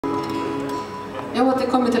Jag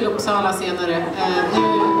återkommer till Uppsala senare.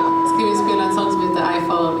 Nu ska vi spela en sång som heter I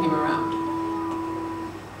Follow Him Around.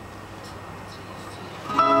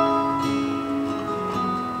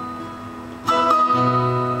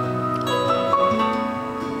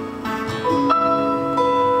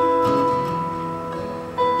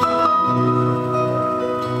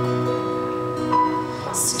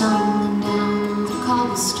 Stumbling down the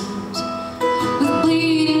cobblestones with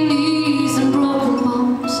bleeding knees and broken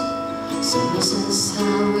bones. So this is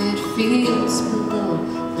how it feels below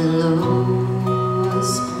the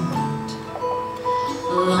lowest point.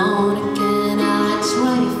 Alone again at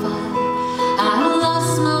 25, I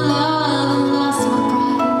lost my love and lost my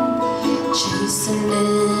pride, chasing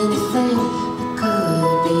anything that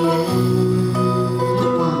could be it.